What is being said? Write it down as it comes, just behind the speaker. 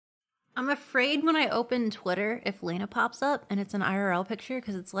I'm afraid when I open Twitter if Lena pops up and it's an IRL picture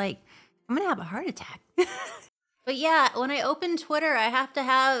because it's like, I'm gonna have a heart attack. But yeah, when I open Twitter, I have to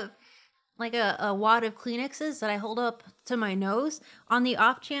have like a wad of Kleenexes that I hold up to my nose on the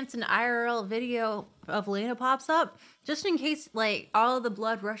off chance an IRL video of Lena pops up, just in case like all of the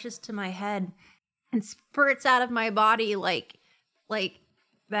blood rushes to my head and spurts out of my body like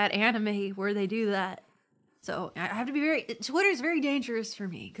that anime where they do that. So I have to be Twitter's very dangerous for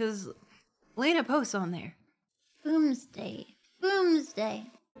me because Lena posts on there. Boomsday. Boomsday.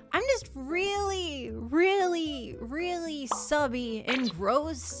 I'm just really, really, really subby and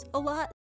gross a lot.